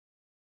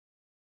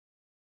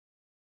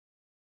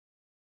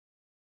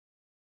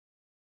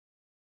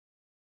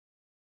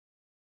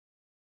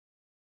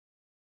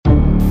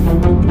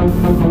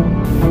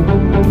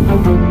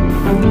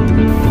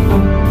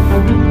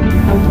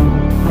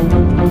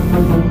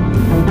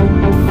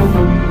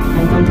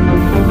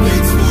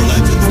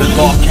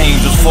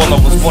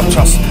followers watch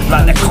us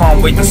like they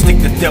can't wait to stick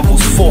the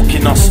devil's fork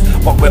in us.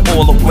 But we're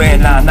all aware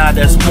now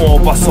there's more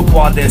of us, so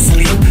while they're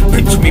asleep,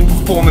 picture me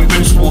performing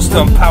rituals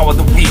to empower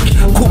the weak.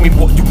 Call me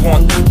what you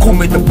want, call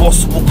me the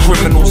boss of all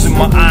criminals. In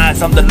my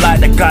eyes, I'm the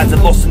light that guides the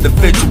lost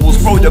individuals.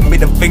 Throw the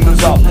middle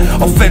fingers up,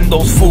 offend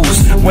those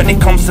fools. When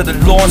it comes to the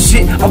law and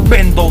shit, I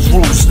bend those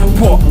rules.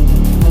 What?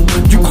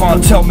 You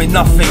can't tell me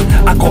nothing.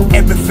 I got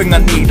everything I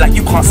need, like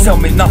you can't sell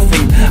me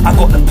nothing. I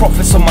got the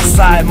prophets on my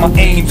side, my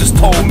angels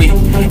told me.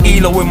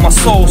 Elo in my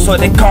soul, so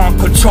they can't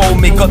control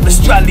me. Got the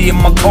strally in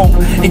my coat,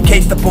 in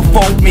case they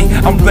provoke me.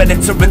 I'm ready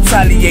to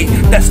retaliate,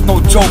 that's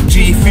no joke,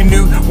 G. If you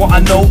knew what I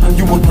know,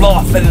 you would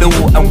laugh a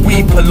little and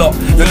weep a lot.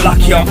 You're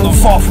lucky I'm not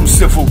far from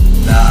civil.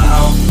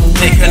 Now,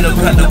 take a look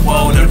at the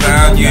world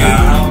around you.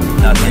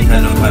 Now take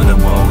a look at the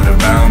world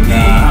around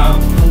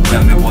me.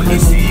 Tell me what you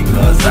see,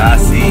 cause I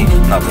see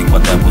nothing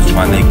but devils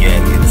trying to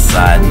get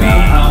inside me.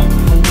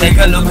 Take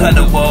a look at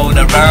the world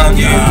around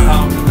you.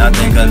 Now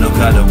take a look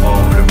at the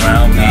world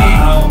around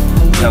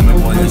me. Tell me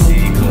what you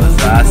see,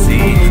 cause I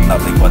see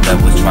nothing but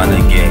devils trying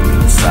to get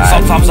inside.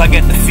 Sometimes I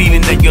get the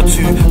feeling that you're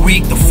too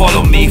weak to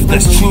follow me. If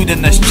that's true,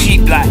 then that's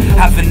cheap, like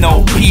having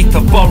no pee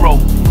to borrow.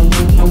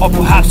 Or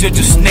perhaps you're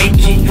just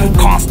snaky,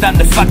 can't stand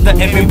the fact that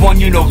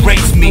everyone you know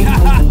rates me.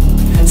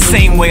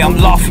 Same way I'm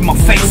laughing my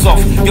face off.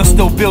 You're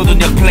still building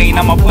your plane,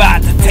 I'm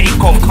about to take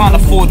off. Can't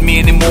afford me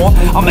anymore,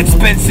 I'm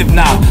expensive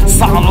now.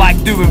 Something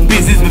like doing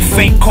business with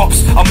fake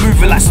cops. I'm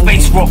moving like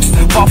space rocks,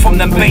 far from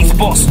them base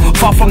boss,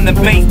 far from them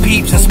base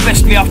peeps.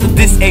 Especially after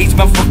this age,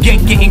 man,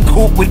 forget getting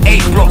caught with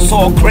 8 blocks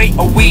or a crate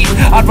of weed.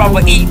 I'd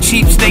rather eat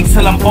cheap steaks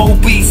till I'm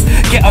obese,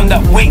 get on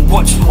that Weight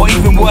Watch, or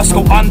even worse,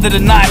 go under the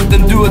knife,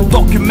 than do a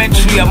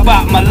documentary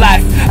about my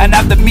life and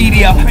have the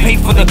media pay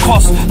for the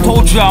cost.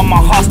 Told you I'm a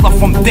hustler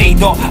from day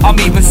dot. I'm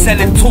even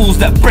selling tools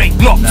that break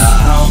locks.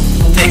 Now,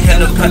 take a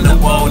look at the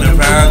world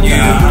around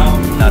you.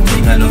 Now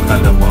take a look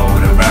at the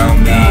world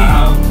around me.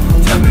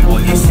 Tell me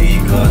what you see,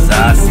 cause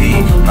I see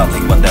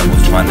nothing but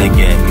devils trying to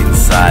get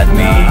inside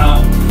me.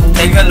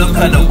 Take a look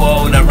at the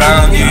world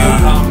around you.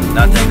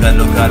 Now take a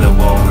look at the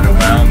world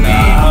around me.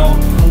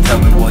 Tell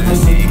me what you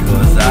see,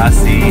 cause I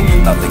see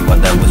nothing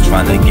but devils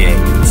trying to get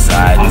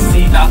inside me. I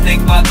see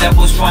nothing but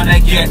devils trying to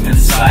get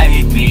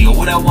inside me.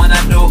 All I wanna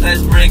do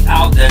is bring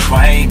out that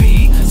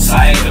grimy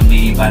side of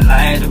me, but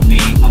lie to me,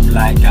 I'm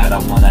like, I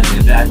don't wanna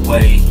live that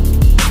way.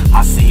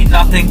 I see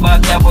nothing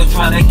but devils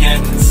trying to get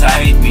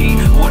inside me.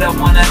 All I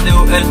wanna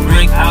do is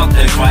bring out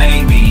the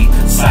grimy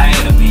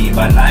side of me,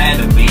 but lie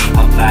to me,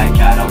 I'm like,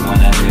 I don't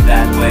wanna live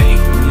that way.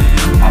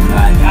 I'm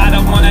like, I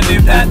don't wanna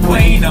live that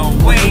way, no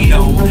way,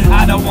 no.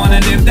 I don't wanna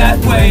live that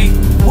way.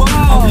 Whoa.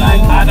 I'm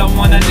like, I don't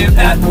wanna live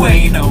that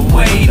way, no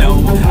way,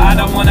 no. I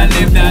don't wanna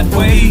live that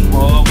way.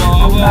 Whoa,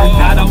 whoa, whoa. Like,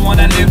 I don't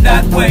wanna live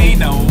that way,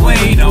 no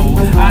way, no.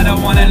 I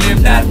don't wanna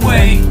live that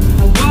way.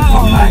 Whoa.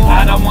 I'm like,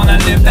 I don't wanna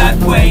live that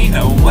way,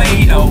 no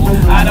way, no.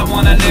 I don't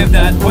wanna live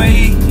that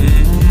way.